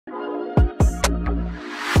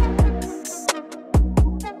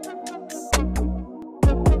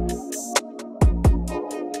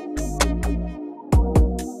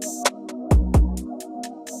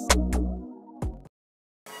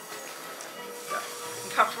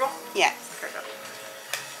Comfortable? Yes. Okay, good.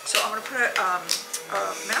 So I'm going to put a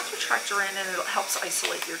mouth retractor in, and it helps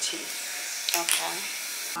isolate your teeth. Okay.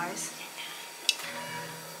 Eyes.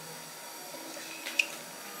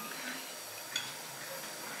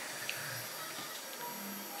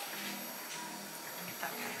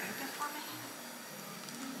 Okay, open for me.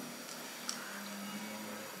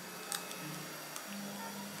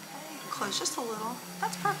 Okay, close just a little.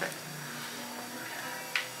 That's perfect.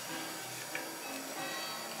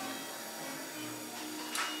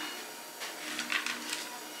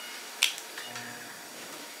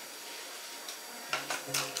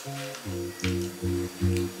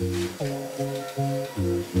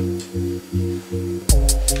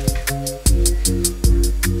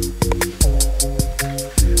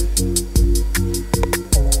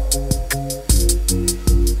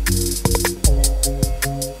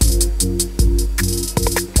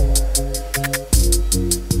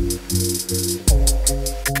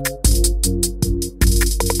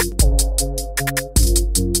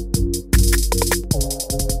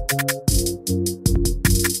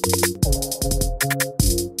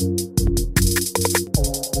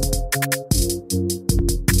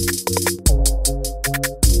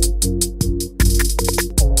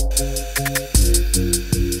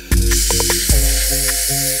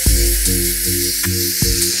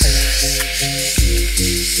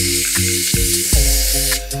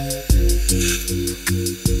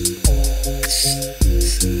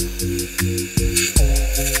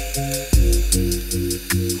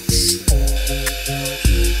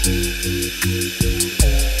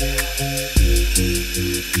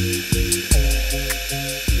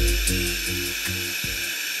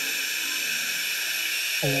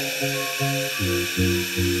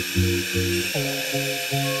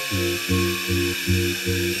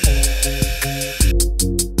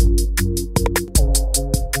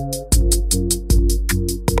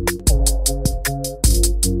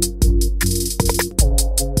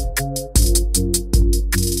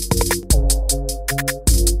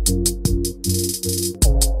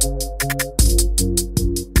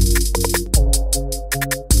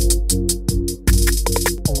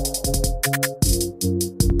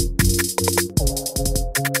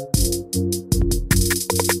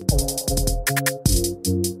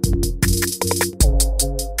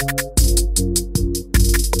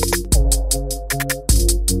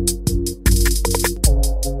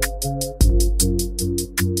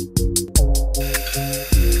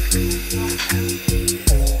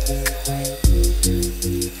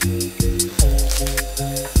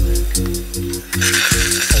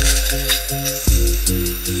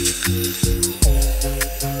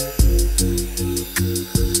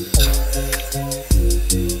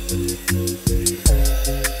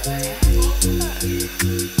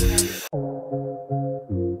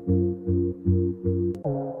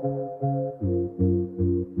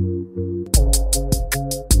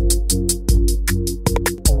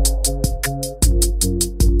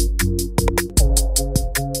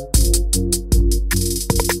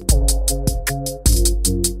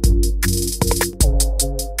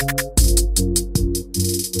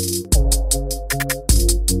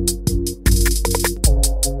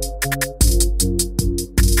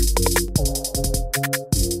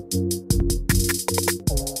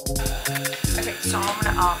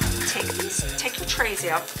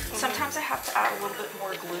 Out. Sometimes I have to add a little bit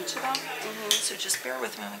more glue to them, so just bear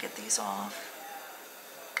with me when I get these off.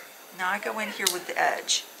 Now I go in here with the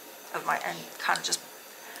edge of my, and kind of just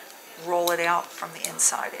roll it out from the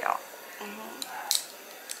inside out.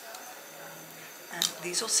 And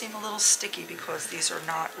these will seem a little sticky because these are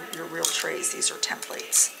not your real trays, these are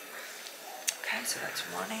templates. Okay, so that's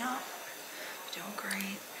one out. Doing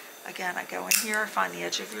great. Again, I go in here, I find the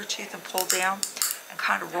edge of your tooth and pull down and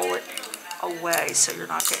kind of roll it away so you're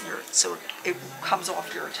not getting your, so it comes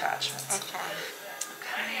off your attachments. Okay,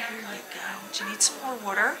 here you go. Do you need some more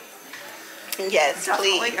water? Yes,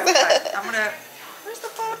 definitely. Please. Okay, I'm gonna, where's the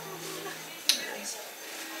button?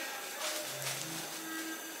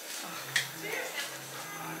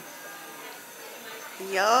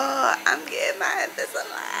 Yo, I'm getting my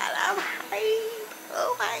Invisalign. I'm hyped.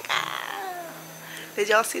 Oh my God. Did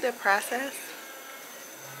y'all see the process?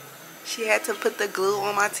 She had to put the glue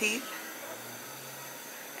on my teeth.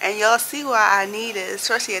 And y'all see why I need it,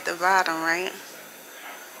 especially at the bottom, right?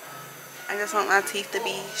 I just want my teeth to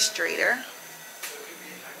be straighter.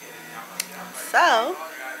 So,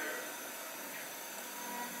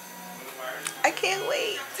 I can't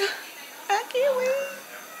wait. I can't wait.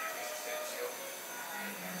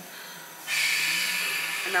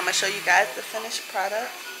 And I'm going to show you guys the finished product.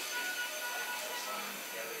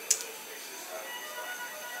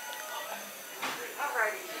 Alright,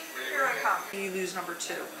 time you lose number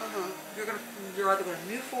 2, you're either going to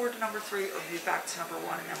move forward to number 3 or move back to number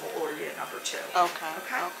 1, and then we'll order you at number 2. Okay.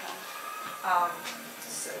 Okay. Okay.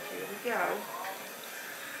 So here we go.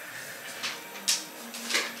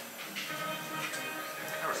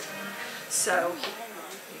 All right. So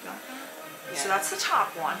you got that? Yeah. So that's the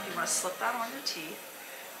top one. You want to slip that on your teeth.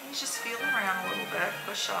 And you just feel around a little bit.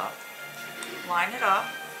 Push up. Line it up.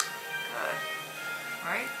 Good.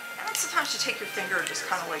 Right? And then sometimes you take your finger and just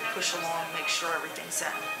kind of like push along, make sure everything's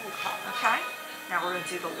in. Okay? Now we're going to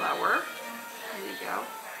do the lower. Here you go.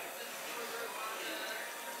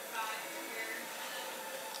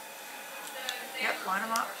 Yep, line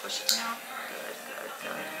them up, push it down. Good, good,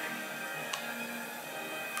 good.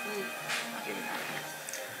 I'll give you that.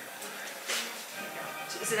 There you go.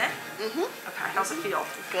 Is it in? Okay, how's it feel?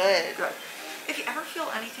 Good. Good. If you ever feel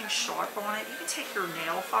anything sharp on it, you can take your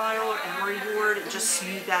nail file or emery board and just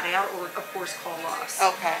smooth that out, or of course call us.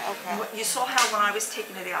 Okay, okay. You saw how when I was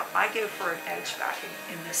taking it out, I go for an edge back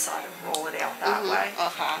in this side and roll it out that way.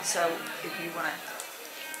 Okay. So if you want to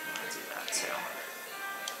do that too.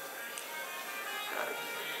 Good.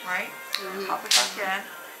 Right? Pop it back in.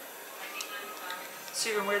 So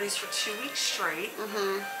you're going to wear these for 2 weeks straight.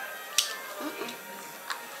 Good.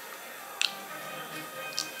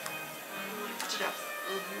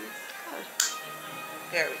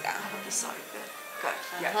 There we go. How about this side? Good. Good.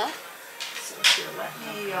 Yeah. So here, let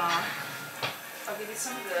me, I'll give you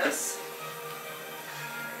some of this.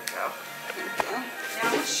 There you go. Now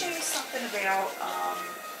I'm going to show you something about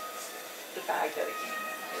the bag that it came in.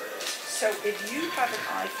 Here it is. So if you have an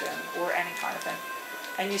iPhone or any kind of thing,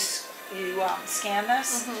 and you scan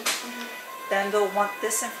this, then they'll want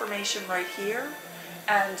this information right here.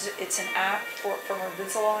 And it's an app from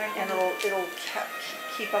Invisalign, and it'll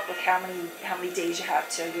keep up with how many days you have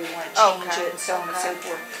till you want to change it, and so on and so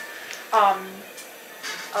forth.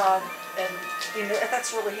 And you know,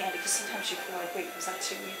 that's really handy because sometimes you feel like, wait, was that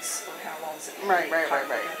 2 weeks or how long is it? Right.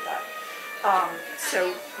 So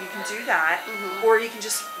you can do that, or you can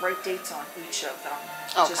just write dates on each of them,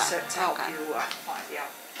 just to help you find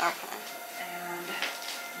out. Okay. And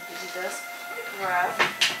I'll give you this. Grab.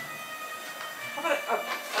 How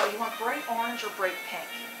about you want bright orange or bright pink?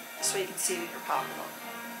 This way you can see it in your pocket.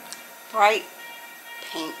 Bright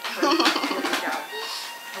pink. There you go.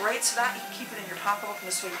 All right, so that you can keep it in your pocket, and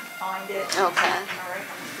this way you can find it. Okay. All right,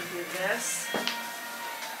 I'm going to give you this.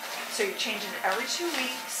 So you're changing it every 2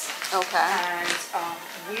 weeks. Okay. And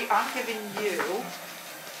I'm giving you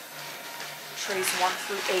trays 1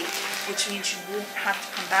 through 8, which means you won't have to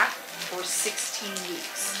come back for 16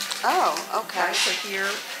 weeks. Oh, okay. So here,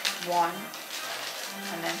 1,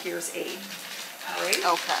 and then here's 8. All right?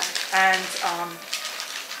 Okay. And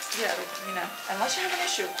yeah, you know, unless you have an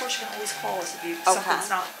issue, of course you can always call us if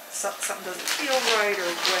something doesn't feel right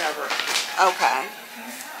or whatever. Okay.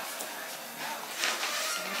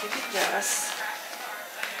 So I'm gonna give you this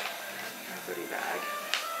goodie bag.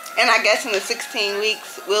 And I guess in the 16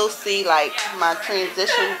 weeks we'll see like my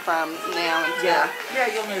transition from now until.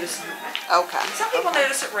 Yeah, you'll notice movement. Okay. Some people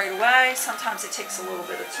notice it right away. Sometimes it takes a little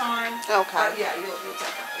bit of time. Okay. But yeah, you'll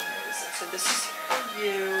definitely notice it. So this is for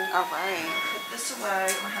you. All right. Put this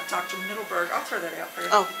away. I'm gonna have Dr. Middleberg. I'll throw that out for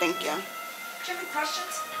you. Oh, thank you. Do you have any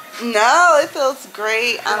questions? No, it feels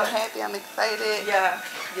great. I'm happy. I'm excited. Yeah,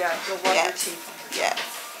 you'll love your teeth. Yes.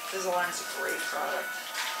 Invisalign is a great product.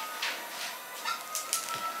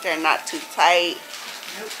 They're not too tight.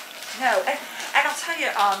 Nope. No, and I'll tell you,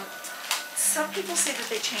 some people say that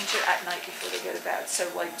they change it at night before they go to bed. So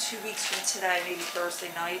like 2 weeks from today, maybe Thursday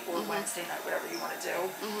night or Wednesday night, whatever you want to do,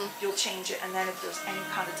 you'll change it. And then if there's any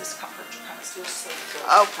kind of discomfort, you kind of still sleep.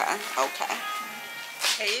 Okay, okay.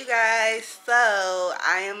 Hey you guys, so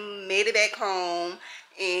I made it back home,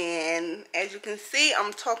 and as you can see,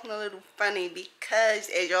 I'm talking a little funny because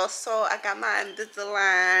as y'all saw, I got my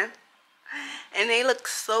Invisalign. And they look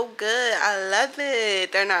so good. I love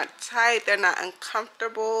it. They're not tight. They're not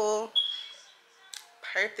uncomfortable.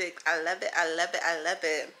 Perfect. I love it. I love it. I love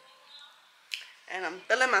it. And I'm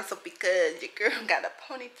feeling myself because your girl got a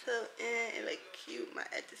ponytail in. It look cute. My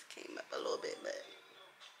edges came up a little bit, but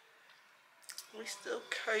we still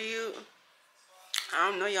cute. I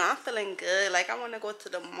don't know, y'all. I'm feeling good. Like I want to go to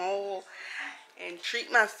the mall and treat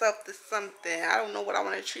myself to something. I don't know what I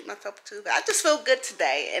want to treat myself to, but I just feel good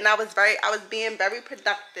today. And I was being very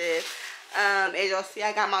productive. As y'all see,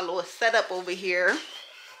 I got my little setup over here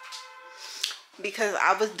because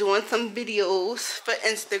I was doing some videos for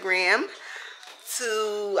Instagram.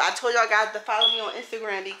 I told y'all guys to follow me on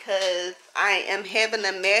Instagram because I am having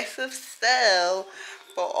a massive sale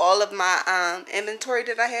for all of my inventory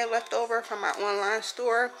that I had left over from my online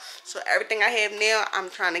store. So everything I have now, I'm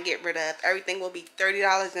trying to get rid of. Everything will be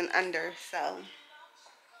 $30 and under. So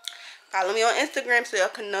follow me on Instagram so y'all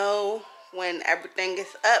can know when everything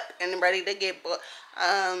is up and ready to get bought.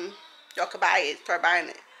 Y'all can buy it, start buying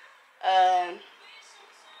it.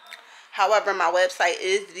 However, my website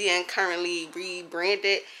is being currently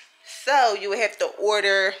rebranded, so you would have to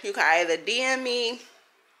order. You can either DM me,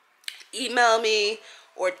 email me,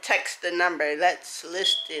 or text the number that's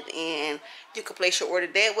listed, and you can place your order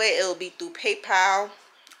that way. It will be through PayPal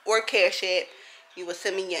or Cash App. You will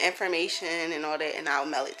send me your information and all that, and I'll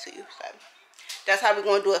mail it to you. So that's how we're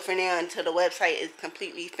going to do it for now until the website is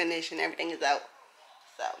completely finished and everything is out.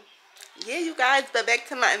 So yeah, you guys, but back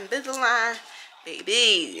to my Invisalign,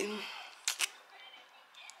 baby.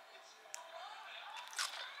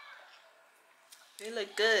 They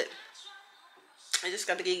look good. I just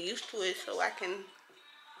got to get used to it so I can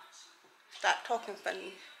stop talking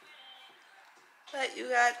funny. But you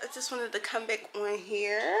guys, I just wanted to come back on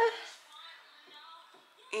here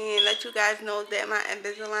and let you guys know that my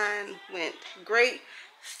Invisalign went great.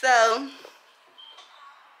 So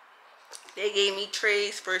they gave me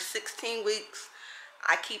trays for 16 weeks.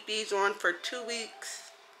 I keep these on for 2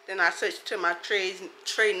 weeks. Then I switch to my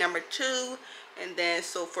tray number 2, and then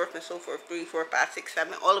so forth and so forth, 3, 4, 5, 6,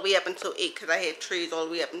 7, all the way up until 8, because I have trays all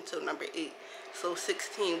the way up until number 8. So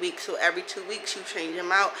 16 weeks. So every 2 weeks you change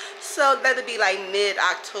them out. So that'll be like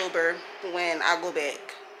mid-October when I go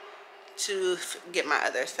back to get my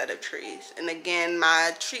other set of trays. And again,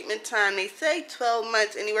 my treatment time, they say 12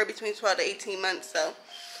 months, anywhere between 12 to 18 months. So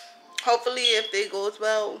hopefully if it goes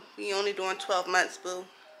well, we only doing 12 months, boo.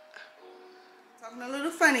 Talking a little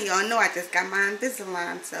funny, y'all know I just got my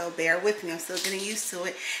Invisalign, so bear with me. I'm still getting used to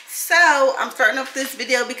it. So I'm starting off this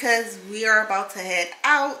video because we are about to head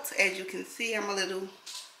out. As you can see, I'm a little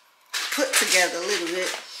put together a little bit.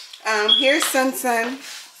 Here's Sun.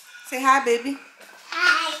 Say hi, baby.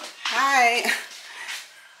 Hi. Hi.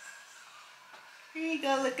 Here you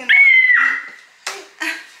go, looking all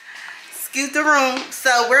cute. Excuse the room.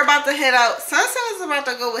 So we're about to head out. Sun is about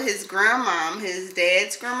to go with his grandma, his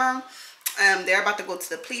dad's grandma. They're about to go to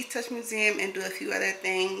the Please Touch Museum and do a few other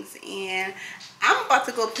things, and I'm about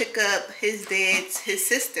to go pick up his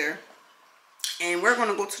sister, and we're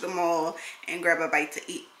gonna go to the mall and grab a bite to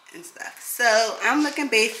eat and stuff. So I'm looking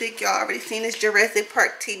basic. Y'all already seen this Jurassic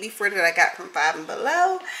Park tee before that I got from Five and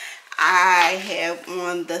Below. I have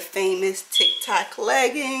on the famous TikTok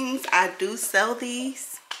leggings. I do sell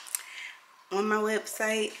these on my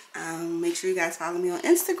website. Make sure you guys follow me on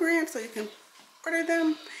Instagram so you can order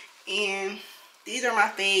them. And these are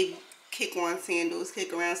my fave kick-on sandals,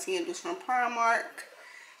 kick-around sandals from Primark.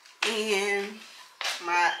 And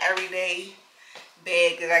my everyday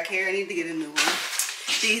bag that I carry. I need to get a new one.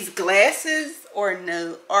 These glasses are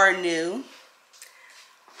new.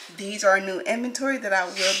 These are new inventory that I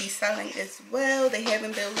will be selling as well. They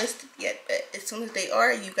haven't been listed yet, but as soon as they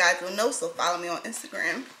are, you guys will know. So follow me on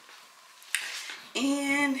Instagram.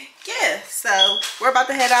 And yeah, so we're about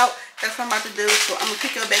to head out. That's what I'm about to do. So I'm gonna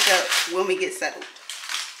pick her back up when we get settled.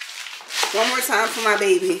 One more time for my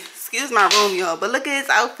baby. Excuse my room, y'all, but look at his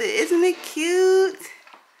outfit. Isn't it cute?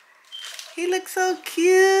 He looks so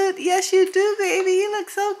cute. Yes, you do, baby. He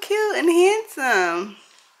looks so cute and handsome.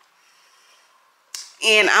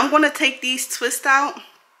 And I'm gonna take these twists out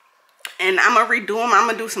and I'm gonna redo them. I'm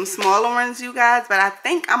gonna do some smaller ones, you guys, but I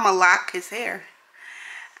think I'm gonna lock his hair.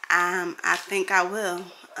 I think I will.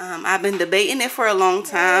 I've been debating it for a long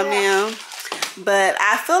time now, but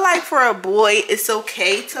I feel like for a boy it's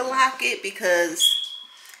okay to lock it, because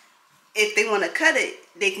if they want to cut it,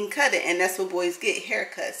 they can cut it, and that's what boys get,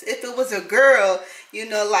 haircuts. If it was a girl, you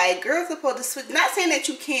know, like girls are supposed to switch. Not saying that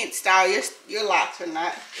you can't style your locks or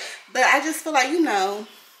not, but I just feel like, you know,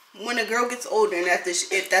 when a girl gets older and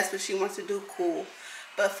if that's what she wants to do, cool.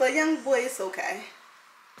 But for a young boy, it's okay.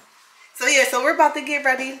 So yeah, so we're about to get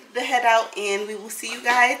ready to head out, and we will see you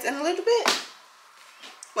guys in a little bit.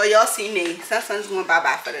 Well, y'all see me. Sun's going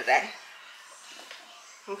bye-bye for the day.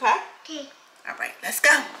 Okay? Okay. All right, let's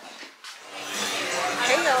go.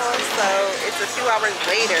 Hey y'all, so it's a few hours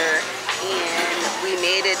later, and we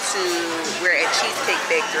made it to, we're at Cheesecake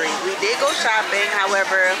Factory. We did go shopping,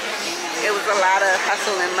 however, it was a lot of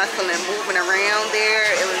hustle and muscle and moving around there.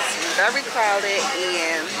 It was very crowded,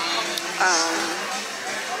 and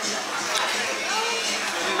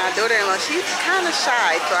my daughter-in-law, she's kind of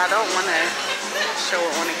shy, so I don't want to show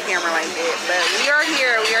her on the camera like that. But we are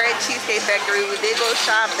here. We are at Cheesecake Factory. We did go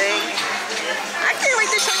shopping. I can't wait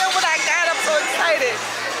to show you what I got. I'm so excited.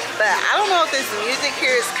 But I don't know if this music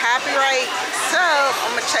here is copyright, so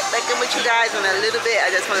I'm gonna check back in with you guys in a little bit.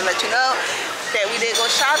 I just want to let you know that we did go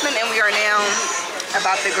shopping and we are now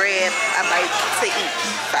about to grab a bite to eat.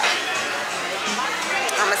 So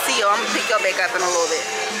I'm gonna see you. I'm gonna pick y'all back up in a little bit.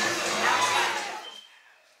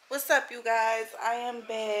 What's up, you guys? I am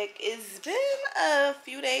back. It's been a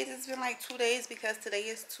few days. It's been like 2 days because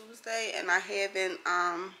today is Tuesday and I haven't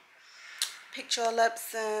picked y'all up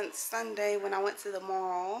since Sunday when I went to the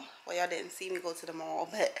mall. Well, y'all didn't see me go to the mall,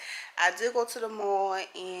 but I did go to the mall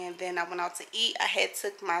and then I went out to eat. I had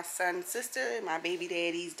took my son's sister, my baby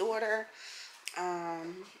daddy's daughter,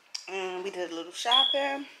 and we did a little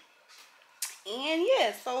shopping. And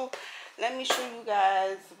yeah, so let me show you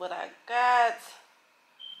guys what I got.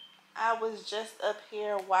 I was just up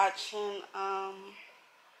here watching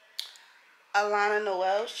Alana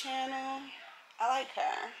Noel's channel. I like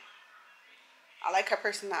her. I like her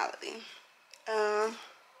personality.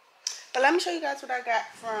 But let me show you guys what I got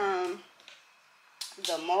from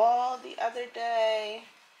the mall the other day.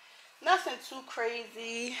 Nothing too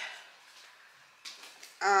crazy.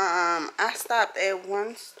 I stopped at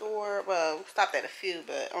one store. Well, stopped at a few,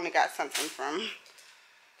 but only got something from.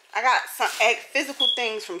 I got some physical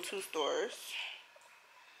things from 2 stores.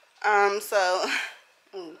 So,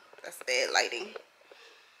 ooh, that's bad lighting.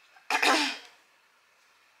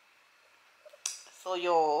 So,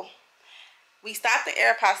 y'all, we stopped at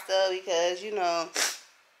Aeropostale because, you know,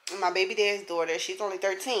 my baby dad's daughter, she's only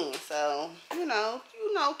 13. So, you know,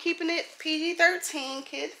 keeping it PG-13,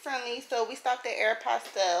 kid friendly. So, we stopped at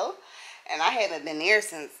Aeropostale. And I haven't been there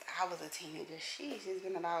since I was a teenager. She's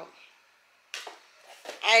been about,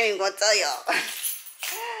 I ain't even gonna tell y'all.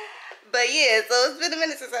 But yeah, so it's been a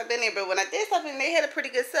minute since I've been there. But when I did stop in, they had a pretty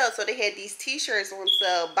good sale. So they had these t-shirts on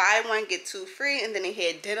sale, buy one get 2 free, and then they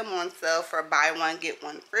had denim on sale for buy one get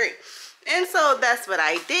 1 free. And so that's what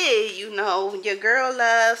I did. You know, your girl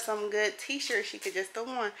loves some good t-shirts she could just throw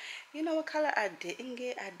on. You know what color I didn't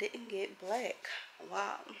get? I didn't get black.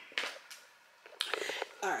 Wow.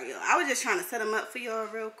 Alright, y'all, I was just trying to set them up for y'all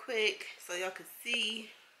real quick so y'all could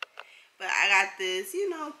see. But I got this, you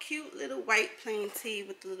know, cute little white plain tee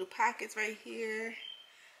with the little pockets right here.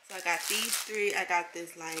 So I got these 3. I got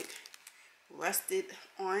this like rusted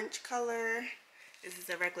orange color. This is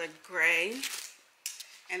a regular gray.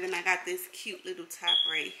 And then I got this cute little top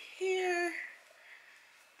right here.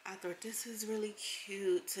 I thought this was really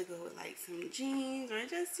cute to go with like some jeans or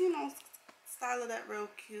just, you know, style it up real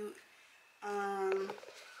cute.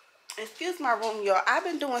 Excuse my room, y'all. I've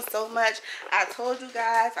been doing so much. I told you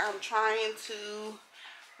guys I'm trying to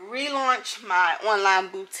relaunch my online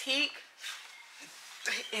boutique.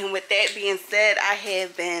 And with that being said, I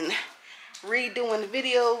have been redoing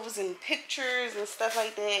videos and pictures and stuff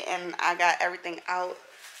like that. And I got everything out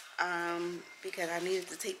because I needed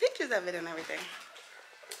to take pictures of it and everything.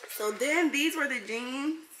 So then these were the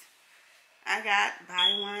jeans I got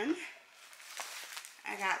buy one.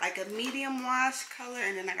 I got like a medium wash color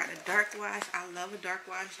and then I got a dark wash. I love a dark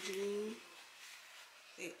wash jean.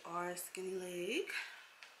 They are skinny leg.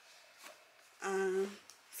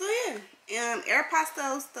 So yeah,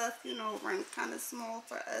 Aeropostale stuff, you know, runs kind of small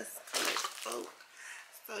for us colored folk.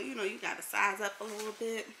 So, you know, you got to size up a little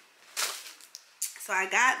bit. So I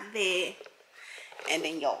got that. And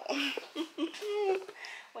then y'all.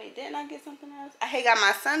 Wait, didn't I get something else? I had got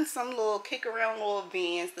my son some little kick around little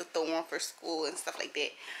Vans to throw on for school and stuff like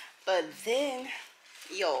that. But then,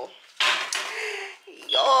 yo,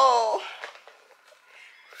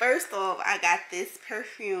 first off, I got this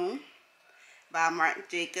perfume by Marc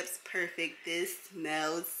Jacobs Perfect. This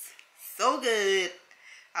smells so good.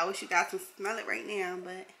 I wish you guys can smell it right now,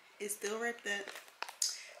 but it's still ripped up.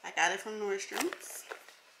 I got it from Nordstrom's.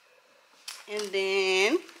 And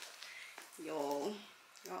then, y'all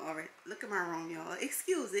already look at my room, y'all.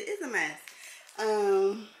 Excuse it, it's a mess.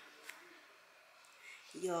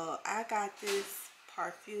 Y'all, I got this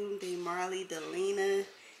Perfume de Marley Delina.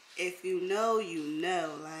 If you know, you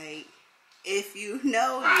know. Like, if you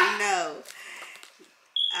know, you know.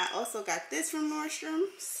 I also got this from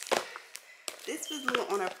Nordstrom's. This was a little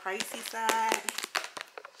on a pricey side.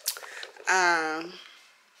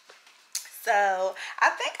 So I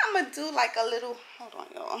think I'm gonna do like a little, hold on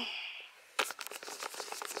y'all.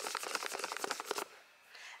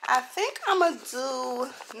 I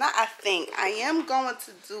am going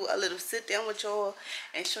to do a little sit down with y'all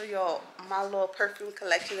and show y'all my little perfume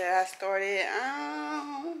collection that I started.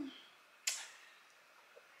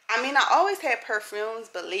 I mean, I always had perfumes,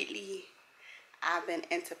 but lately I've been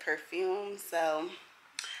into perfumes. So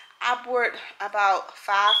I bought about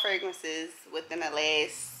 5 fragrances within the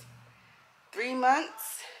last 3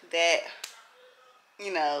 months that,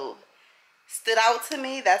 you know, stood out to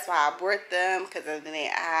me. That's why I bought them, because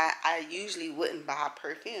I usually wouldn't buy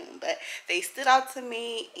perfume, but they stood out to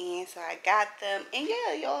me, and so I got them. And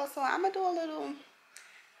yeah, y'all, so I'm gonna do a little,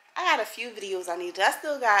 I got a few videos I need to do. I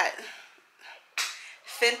still got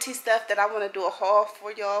Fenty stuff that I want to do a haul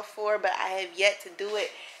for y'all for, but I have yet to do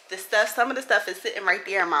it. The stuff, some of the stuff is sitting right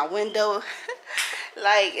there in my window.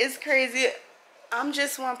 Like, it's crazy. I'm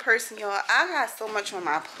just one person, y'all. I got so much on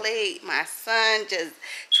my plate. My son just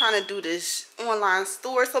trying to do this online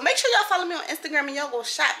store. So make sure y'all follow me on Instagram and y'all go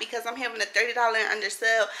shop, because I'm having a $30 and under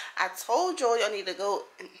sale. I told y'all need to go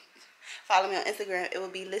and follow me on Instagram. It will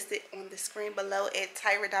be listed on the screen below at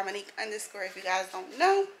Tyra Dominique _ if you guys don't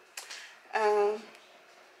know.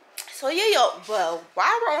 So yeah, y'all, well,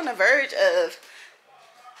 while we're on the verge of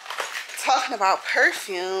talking about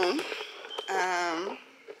perfume,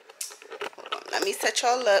 let me set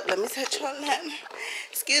y'all up.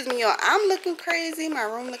 Excuse me, y'all. I'm looking crazy. My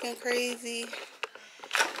room looking crazy.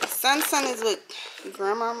 Son is with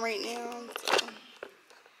grandma right now. So.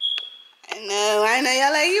 I know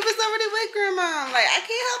y'all like, he was already with grandma. Like, I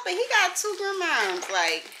can't help it. He got 2 grandmoms.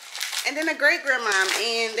 Like, and then a great grandmom,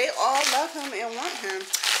 and they all love him and want him.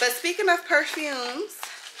 But speaking of perfumes,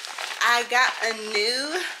 I got a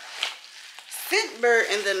new scent bird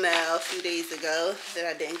in the mail a few days ago that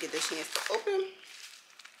I didn't get the chance to open.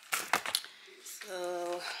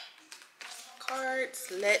 So,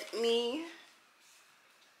 cards, let me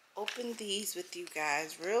open these with you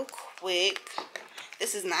guys real quick.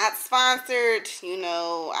 This is not sponsored. You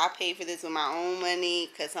know, I paid for this with my own money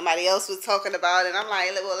because somebody else was talking about it. I'm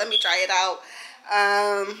like, well, let me try it out.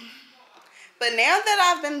 But now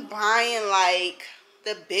that I've been buying like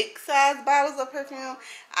the big size bottles of perfume,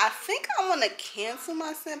 I think I want to cancel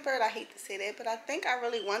my scent bird. I hate to say that, but I think I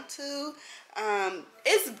really want to.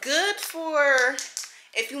 It's good for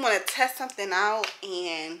if you want to test something out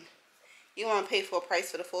and you want to pay full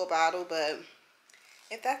price for the full bottle. But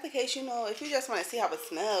if that's the case, you know, if you just want to see how it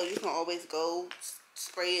smells, you can always go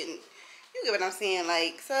spray it, and you get what I'm saying.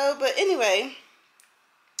 Like, so, but anyway,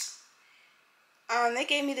 they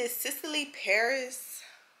gave me this Sicily Paris.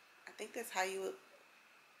 I think that's how you would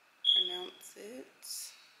pronounce it.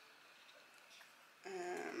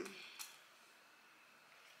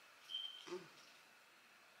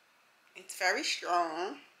 It's very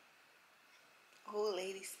strong. Oh,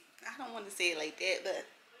 ladies, I don't want to say it like that, but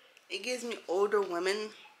it gives me older women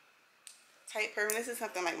type perfume. This is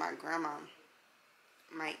something like my grandma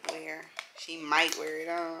might wear. She might wear it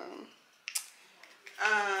on.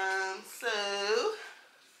 So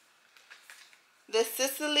the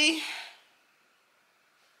Sicily.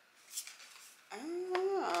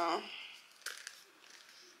 Oh.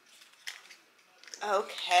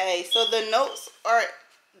 Okay, so the notes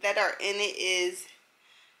that are in it is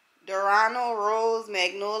Durano, Rose,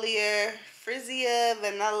 Magnolia, Frisia,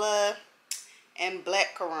 Vanilla, and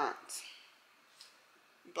Black Currant.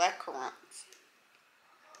 Black Currant.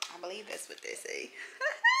 I believe that's what they say.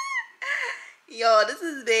 Yo, this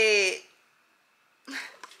is bad.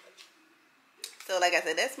 So like I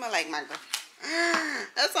said, that smell like my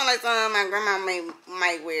that sounds like something my grandma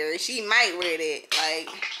might wear. She might wear that. Like,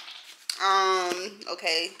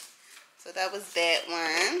 okay. So that was that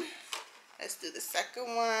one. Let's do the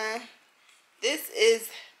second one. This is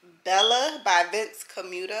Bella by Vince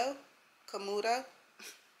Camuto.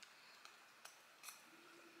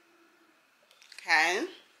 Okay.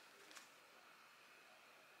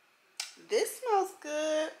 This smells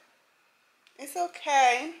good. It's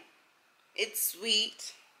okay. It's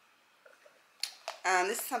sweet.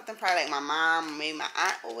 This is something probably like my mom or maybe my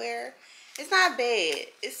aunt will wear. It's not bad.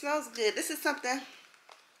 It smells good. This is something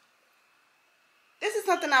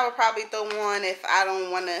I would probably throw on if I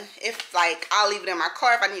don't want to, if like I'll leave it in my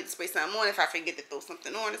car if I need to spray something on, if I forget to throw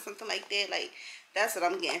something on or something like that. Like, that's what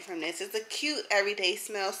I'm getting from this. It's a cute everyday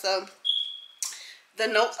smell. So the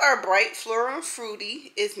notes are bright, floral, and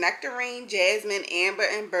fruity. It's nectarine, jasmine, amber,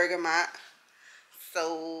 and bergamot.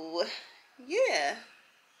 So yeah,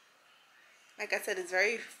 like I said, it's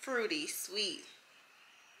very fruity, sweet.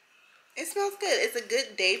 It smells good. It's a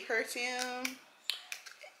good day perfume.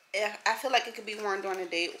 I feel like it could be worn during the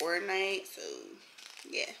day or night. So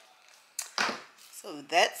yeah, so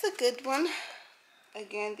that's a good one.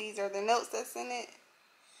 Again, these are the notes that's in it.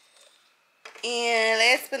 And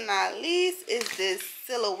last but not least is this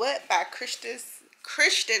Silhouette by Christian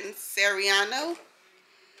Siriano.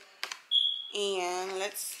 And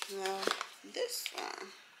let's smell this one.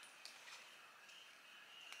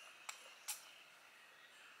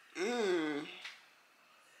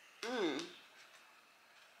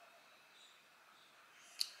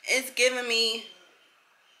 It's giving me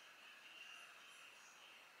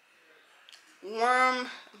warm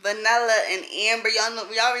vanilla and amber.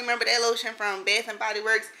 Y'all remember that lotion from Bath and Body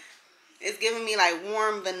Works? It's giving me like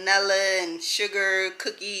warm vanilla and sugar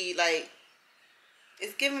cookie, like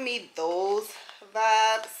it's giving me those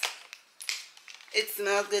vibes. It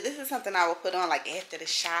smells good. This is something I will put on like after the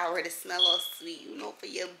shower to smell all sweet, you know, for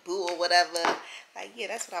your boo or whatever. Like, yeah,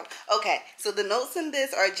 that's what I... Okay, so the notes in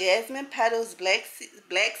this are jasmine petals, black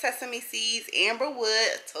sesame seeds, amber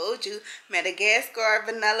wood, told you, Madagascar,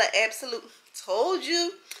 vanilla absolute, told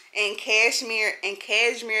you, and cashmere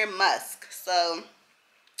musk. So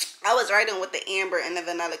I was right on with the amber and the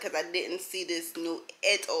vanilla because I didn't see this new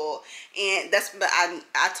at all. And that's, but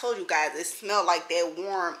I told you guys, it smelled like that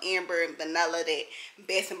warm amber and vanilla that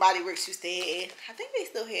Bath and Body Works used to have. I think they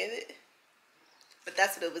still have it. But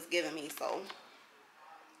that's what it was giving me. So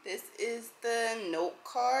this is the note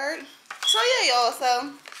card. So yeah, y'all.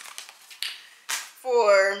 So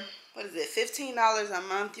for, what is it, $15 a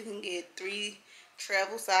month, you can get 3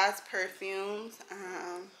 travel size perfumes.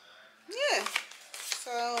 Yeah.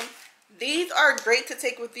 So these are great to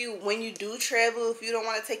take with you when you do travel. If you don't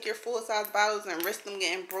want to take your full-size bottles and risk them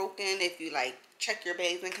getting broken, if you like check your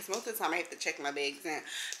bags in, because most of the time I have to check my bags in.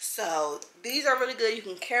 So these are really good. You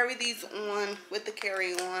can carry these on with the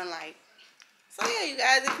carry-on. Like, so yeah, you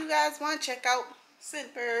guys, if you guys want to check out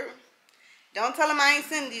Scentbird, don't tell them I ain't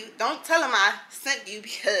send you. Don't tell them I sent you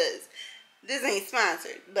because this ain't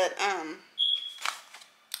sponsored. But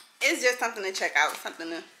it's just something to check out, something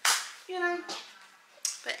to, you know.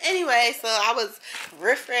 But anyway, so I was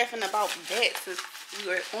riff-raffing about that since we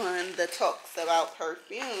were on the talks about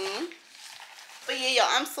perfume. But yeah, y'all,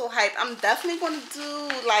 I'm so hyped. I'm definitely going to do,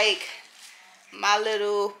 like, my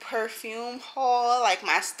little perfume haul, like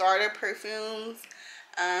my starter perfumes.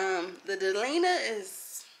 The Delina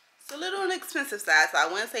is a little on the expensive side, so I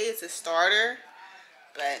wouldn't say it's a starter.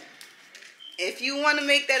 But if you want to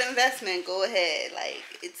make that investment, go ahead. Like,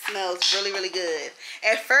 it smells really, really good.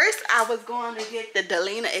 At first, I was going to get the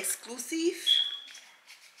Delina Exclusive,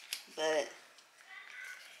 but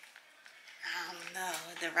I don't know.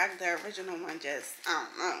 The original one just, I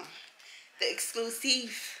don't know. The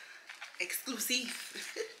exclusive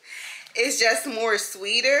is just more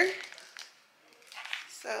sweeter.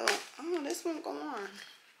 So, oh, this one go on.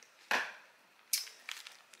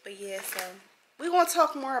 But yeah, so we're gonna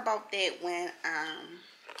talk more about that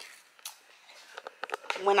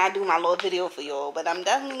when I do my little video for y'all. But I'm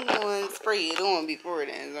definitely going to spray it on before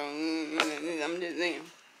then. So I'm just saying.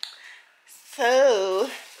 So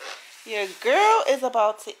your girl is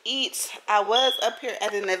about to eat. I was up here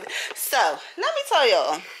editing it. So let me tell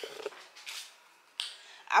y'all.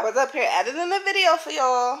 I was up here editing a video for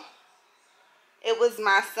y'all. It was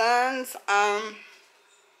my son's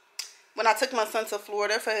when I took my son to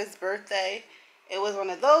Florida for his birthday. It was one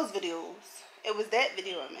of those videos. It was that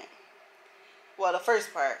video I meant. Well, the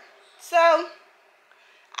first part. So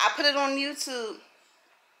I put it on YouTube.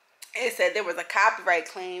 It said there was a copyright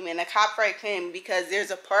claim, and a copyright claim because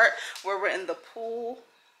there's a part where we're in the pool,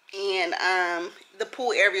 and the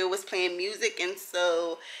pool area was playing music, and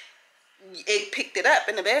so it picked it up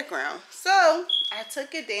in the background. So I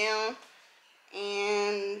took it down,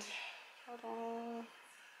 and hold on.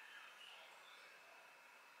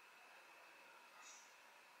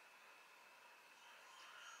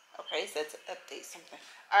 Okay, it said to update something.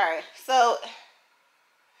 Alright, so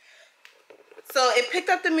it picked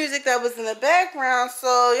up the music that was in the background.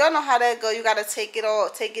 So y'all know how that go. You gotta take it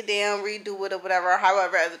down, redo it or whatever,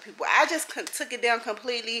 however other people. I just took it down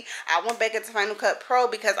completely. I went back into Final Cut Pro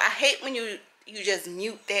because I hate when you just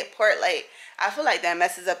mute that part. Like, I feel like that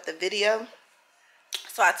messes up the video.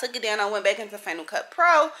 So I took it down. I went back into Final Cut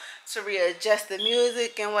Pro to readjust the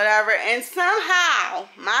music and whatever. And somehow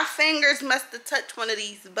my fingers must have touched one of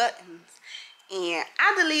these buttons, and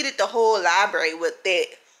I deleted the whole library with that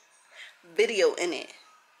video in it.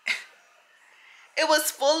 It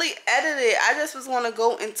was fully edited. I just was going to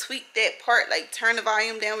go and tweak that part, like turn the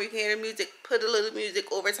volume down where you can hear the music, put a little music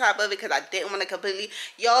over top of it because I didn't want to completely,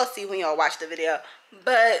 y'all see when y'all watch the video,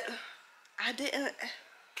 but I didn't.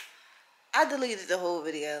 I deleted the whole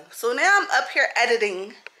video. So now I'm up here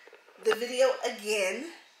editing the video again,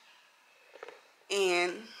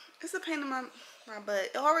 and it's a pain in my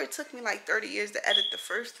butt. It already took me like 30 years to edit the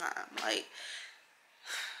first time. Like,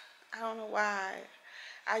 I don't know why.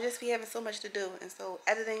 I just be having so much to do, and so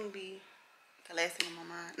editing be the last thing on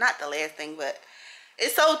my mind. Not the last thing, but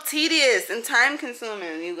it's so tedious and time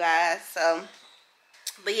consuming, you guys. So,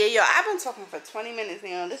 but yeah, y'all, I've been talking for 20 minutes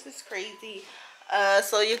now. This is crazy.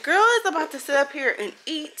 So your girl is about to sit up here and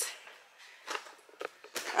eat.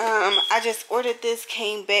 I just ordered this,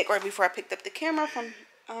 came back right before I picked up the camera from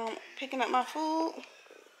picking up my food.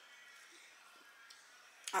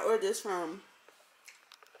 I ordered this from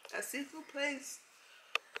a seafood place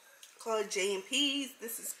called J&P's.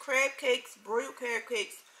 This is crab cakes, broiled crab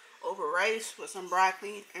cakes over rice with some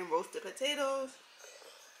broccoli and roasted potatoes.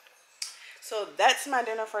 So that's my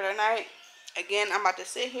dinner for tonight. Again, I'm about to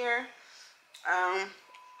sit here. I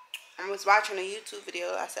was watching a YouTube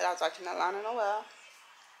video. I said I was watching Alana Noel,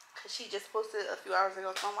 because she just posted a few hours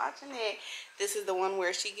ago, so I'm watching it. This is the one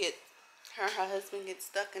where her and her husband get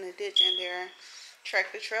stuck in a ditch in their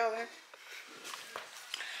tractor trailer.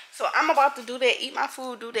 So I'm about to do that, eat my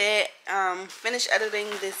food, do that, finish editing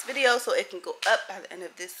this video so it can go up by the end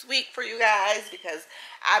of this week for you guys, because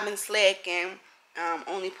I've been slacking,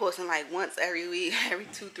 only posting like once every week, every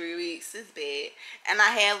 2-3 weeks. It's bad. And I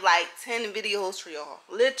have like 10 videos for y'all,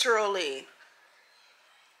 literally.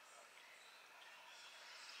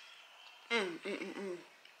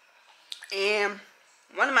 And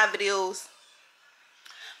one of my videos,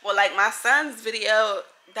 well, like my son's video,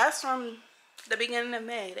 that's from the beginning of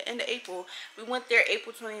May, the end of April. We went there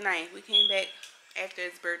April 29th. We came back after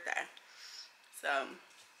his birthday. So,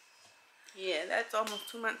 yeah, that's almost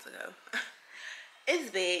 2 months ago.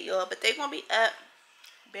 It's bad, y'all, but they're going to be up.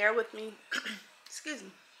 Bear with me. Excuse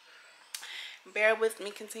me. Bear with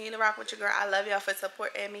me. Continue to rock with your girl. I love y'all for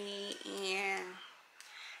supporting me. And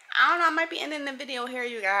I don't know, I might be ending the video here,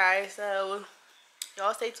 you guys. So,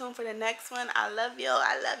 y'all stay tuned for the next one. I love y'all.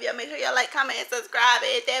 I love y'all. Make sure y'all like, comment, and subscribe.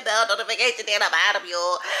 Hit that bell notification down the bottom,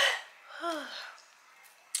 y'all.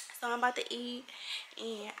 So I'm about to eat.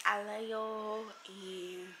 And I love y'all.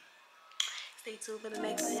 And stay tuned for the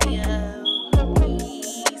next video.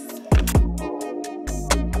 Peace.